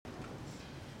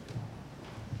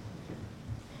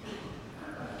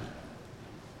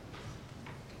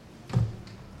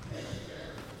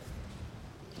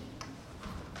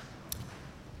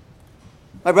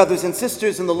My brothers and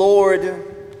sisters in the Lord,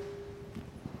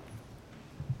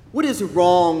 what is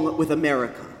wrong with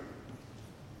America?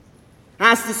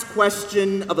 Ask this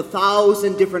question of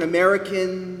 1,000 different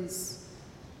Americans,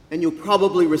 and you'll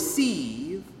probably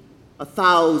receive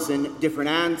 1,000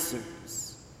 different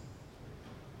answers.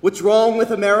 What's wrong with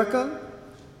America?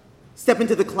 Step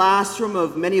into the classroom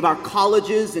of many of our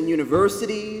colleges and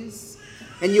universities,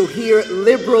 and you'll hear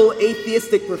liberal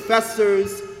atheistic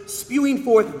professors spewing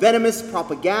forth venomous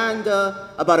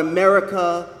propaganda about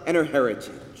America and her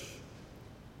heritage.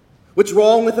 What's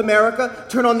wrong with America?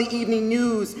 Turn on the evening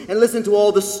news and listen to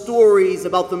all the stories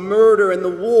about the murder and the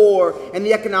war and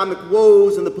the economic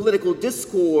woes and the political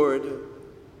discord,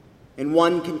 and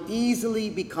one can easily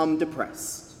become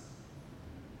depressed.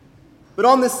 But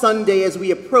on this Sunday, as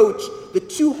we approach the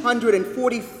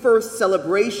 241st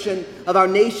celebration of our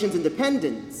nation's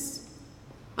independence,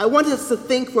 I want us to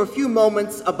think for a few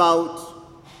moments about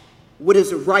what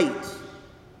is right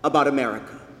about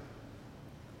America.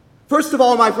 First of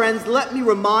all, my friends, let me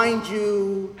remind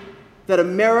you that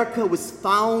America was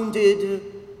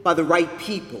founded by the right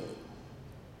people.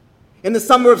 In the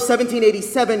summer of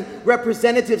 1787,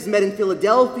 representatives met in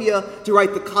Philadelphia to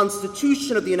write the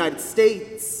Constitution of the United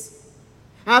States.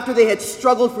 After they had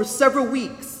struggled for several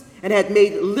weeks and had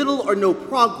made little or no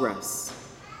progress,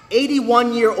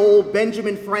 81-year-old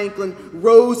Benjamin Franklin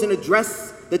rose and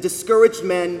addressed the discouraged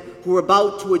men who were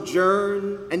about to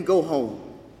adjourn and go home.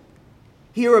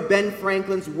 Here are Ben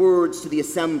Franklin's words to the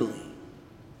assembly.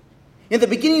 In the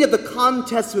beginning of the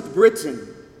contest with Britain,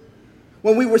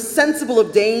 when we were sensible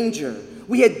of danger,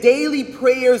 we had daily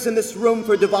prayers in this room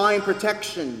for divine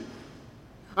protection.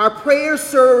 Our prayers,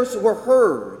 sirs, were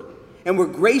heard and were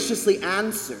graciously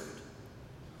answered.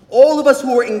 All of us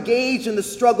who were engaged in the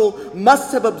struggle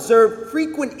must have observed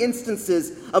frequent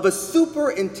instances of a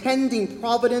superintending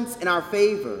providence in our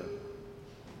favor.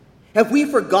 Have we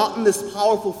forgotten this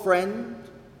powerful friend?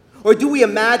 Or do we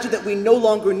imagine that we no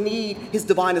longer need his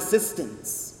divine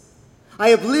assistance? I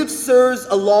have lived, sirs,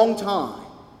 a long time,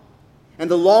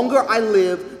 and the longer I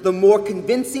live, the more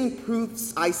convincing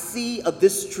proofs I see of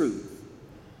this truth,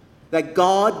 that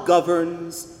God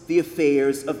governs the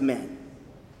affairs of men.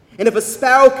 And if a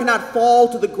sparrow cannot fall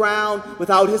to the ground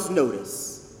without his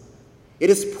notice, it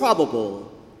is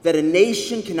probable that a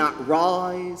nation cannot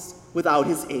rise without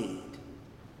his aid.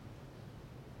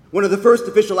 One of the first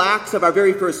official acts of our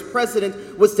very first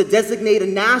president was to designate a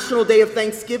national day of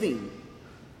thanksgiving.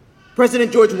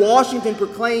 President George Washington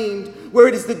proclaimed, "Where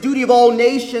it is the duty of all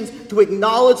nations to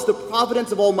acknowledge the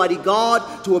providence of Almighty God,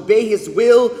 to obey his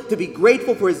will, to be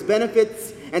grateful for his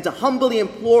benefits, and to humbly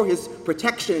implore his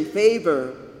protection and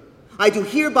favor, I do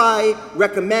hereby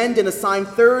recommend and assign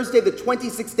Thursday, the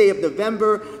 26th day of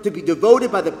November, to be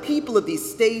devoted by the people of these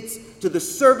states to the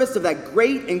service of that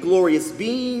great and glorious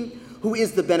being, who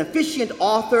is the beneficent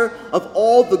author of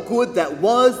all the good that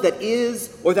was, that is,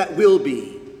 or that will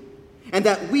be, and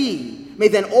that we may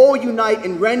then all unite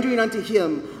in rendering unto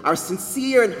him our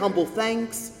sincere and humble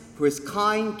thanks for his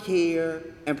kind care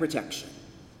and protection."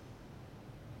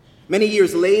 Many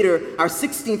years later, our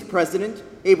 16th president,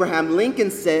 Abraham Lincoln,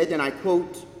 said, and I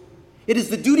quote, "It is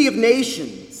the duty of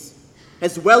nations,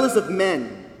 as well as of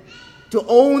men, to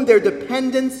own their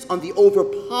dependence on the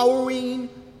overpowering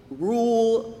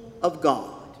rule of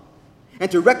God, and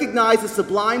to recognize the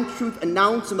sublime truth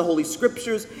announced in the Holy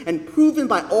Scriptures and proven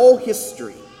by all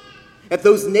history, that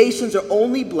those nations are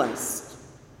only blessed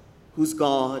whose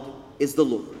God is the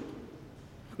Lord."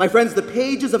 My friends, the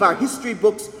pages of our history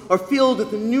books are filled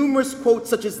with numerous quotes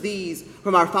such as these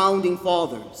from our founding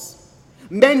fathers,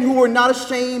 men who were not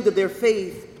ashamed of their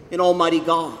faith in Almighty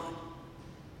God.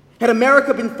 Had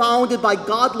America been founded by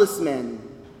godless men,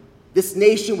 this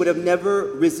nation would have never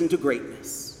risen to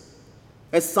greatness.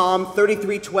 As Psalm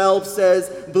 33:12 says,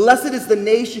 "Blessed is the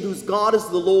nation whose God is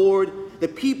the Lord, the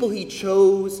people he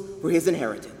chose for his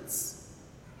inheritance."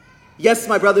 Yes,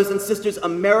 my brothers and sisters,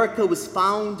 America was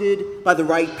founded by the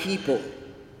right people.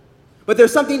 But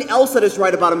there's something else that is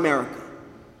right about America,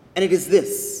 and it is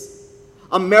this: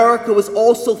 America was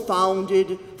also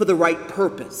founded for the right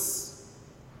purpose.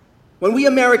 When we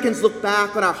Americans look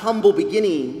back on our humble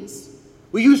beginnings,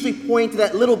 we usually point to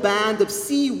that little band of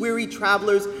sea-weary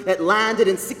travelers that landed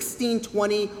in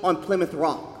 1620 on Plymouth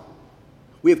Rock.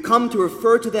 We have come to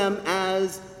refer to them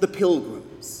as the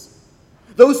Pilgrims.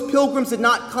 Those pilgrims did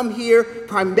not come here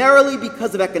primarily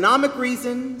because of economic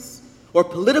reasons or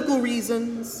political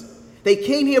reasons. They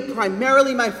came here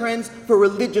primarily, my friends, for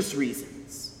religious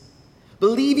reasons.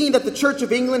 Believing that the Church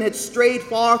of England had strayed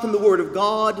far from the Word of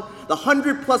God, the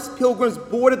 100-plus pilgrims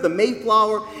boarded the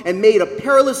Mayflower and made a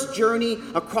perilous journey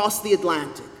across the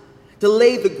Atlantic, to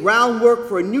lay the groundwork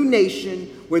for a new nation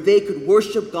where they could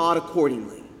worship God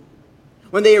accordingly.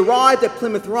 When they arrived at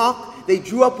Plymouth Rock, they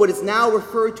drew up what is now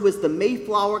referred to as the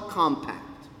Mayflower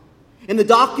Compact. In the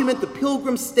document, the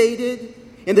Pilgrims stated,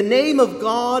 "In the name of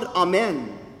God, amen.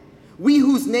 We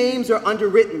whose names are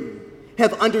underwritten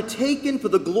have undertaken for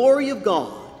the glory of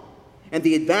God and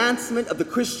the advancement of the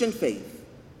Christian faith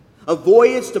a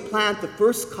voyage to plant the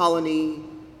first colony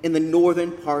in the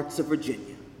northern parts of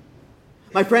Virginia."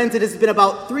 My friends, it has been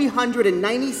about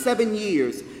 397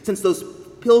 years since those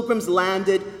Pilgrims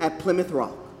landed at Plymouth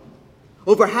Rock.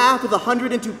 Over half of the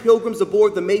 102 pilgrims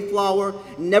aboard the Mayflower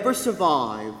never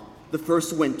survived the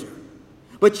first winter.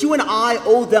 But you and I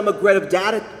owe them a great of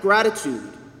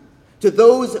gratitude to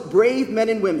those brave men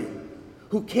and women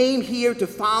who came here to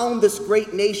found this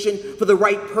great nation for the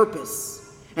right purpose.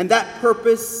 And that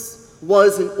purpose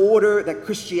was in order that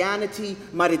Christianity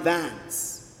might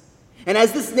advance. And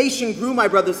as this nation grew, my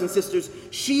brothers and sisters,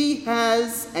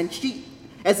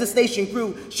 as this nation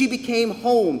grew, she became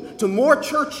home to more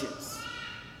churches,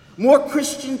 more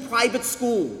Christian private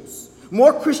schools,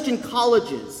 more Christian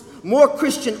colleges, more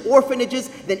Christian orphanages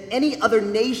than any other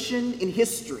nation in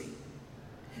history.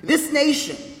 This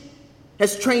nation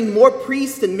has trained more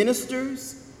priests and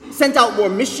ministers, sent out more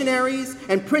missionaries,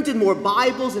 and printed more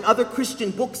Bibles and other Christian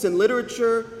books and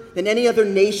literature than any other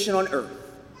nation on earth.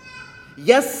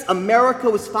 Yes, America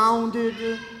was founded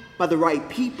by the right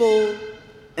people,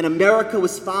 and America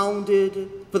was founded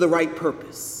for the right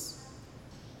purpose.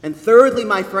 And thirdly,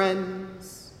 my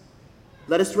friends,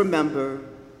 let us remember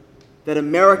that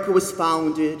America was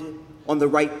founded on the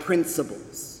right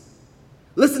principles.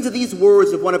 Listen to these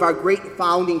words of one of our great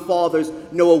founding fathers,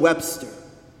 Noah Webster.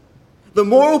 "The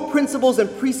moral principles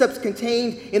and precepts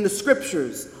contained in the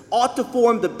scriptures ought to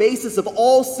form the basis of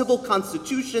all civil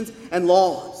constitutions and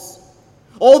laws.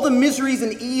 All the miseries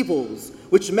and evils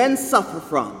which men suffer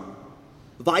from,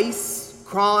 vice,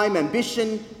 crime,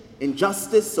 ambition,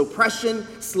 injustice, oppression,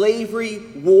 slavery,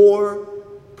 war,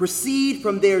 proceed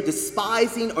from their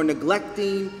despising or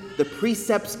neglecting the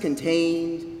precepts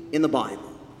contained in the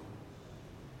Bible."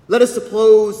 Let us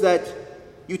suppose that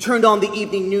you turned on the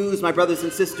evening news, my brothers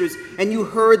and sisters, and you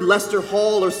heard Lester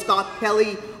Hall or Scott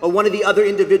Pelley or one of the other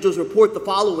individuals report the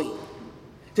following.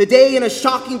 Today, in a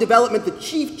shocking development, the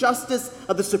Chief Justice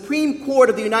of the Supreme Court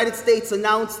of the United States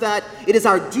announced that it is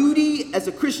our duty as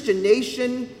a Christian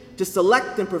nation to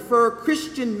select and prefer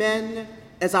Christian men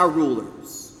as our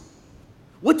rulers.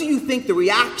 What do you think the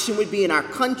reaction would be in our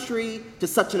country to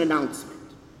such an announcement?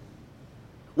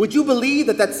 Would you believe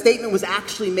that that statement was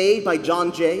actually made by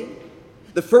John Jay,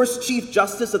 the first Chief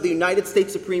Justice of the United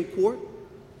States Supreme Court?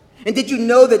 And did you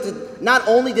know that not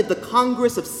only did the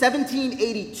Congress of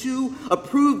 1782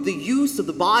 approve the use of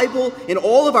the Bible in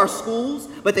all of our schools,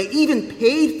 but they even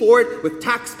paid for it with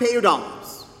taxpayer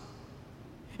dollars?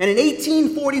 And in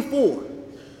 1844,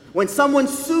 when someone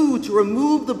sued to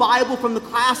remove the Bible from the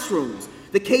classrooms,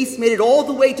 the case made it all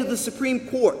the way to the Supreme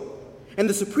Court. And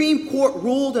the Supreme Court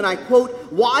ruled, and I quote,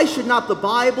 "Why should not the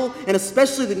Bible, and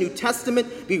especially the New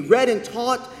Testament, be read and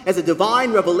taught as a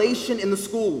divine revelation in the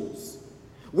schools?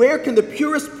 Where can the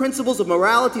purest principles of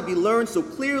morality be learned so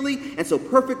clearly and so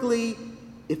perfectly,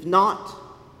 if not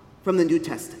from the New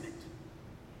Testament?"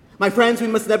 My friends, we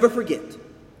must never forget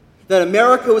that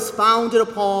America was founded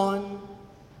upon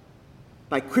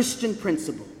by Christian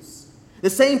principles, the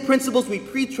same principles we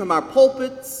preach from our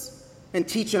pulpits and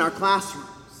teach in our classrooms.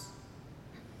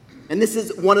 And this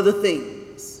is one of the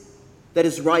things that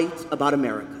is right about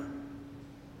America.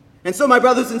 And so, my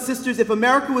brothers and sisters, if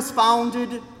America was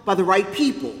founded by the right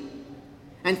people,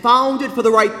 and founded for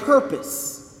the right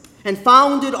purpose, and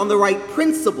founded on the right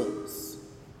principles,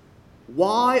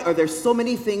 why are there so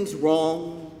many things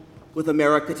wrong with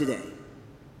America today?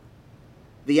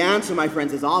 The answer, my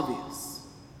friends, is obvious.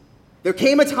 There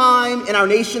came a time in our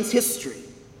nation's history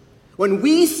when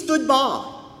we stood by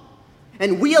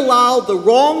and we allowed the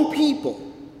wrong people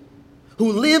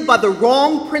who live by the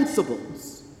wrong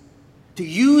principles to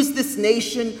use this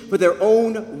nation for their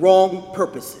own wrong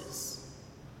purposes.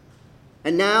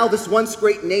 And now this once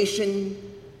great nation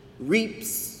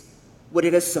reaps what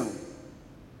it has sown.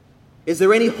 Is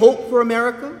there any hope for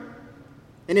America?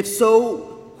 And if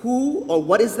so, who or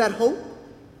what is that hope?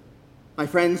 My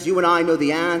friends, you and I know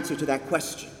the answer to that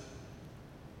question.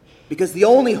 Because the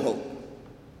only hope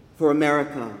for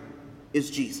America is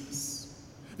Jesus.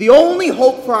 The only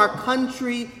hope for our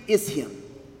country is Him.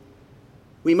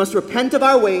 We must repent of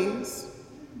our ways,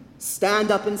 stand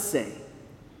up and say,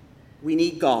 we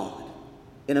need God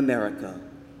in America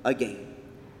again.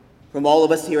 From all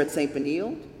of us here at St.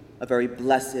 Benilde, a very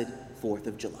blessed 4th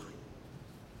of July.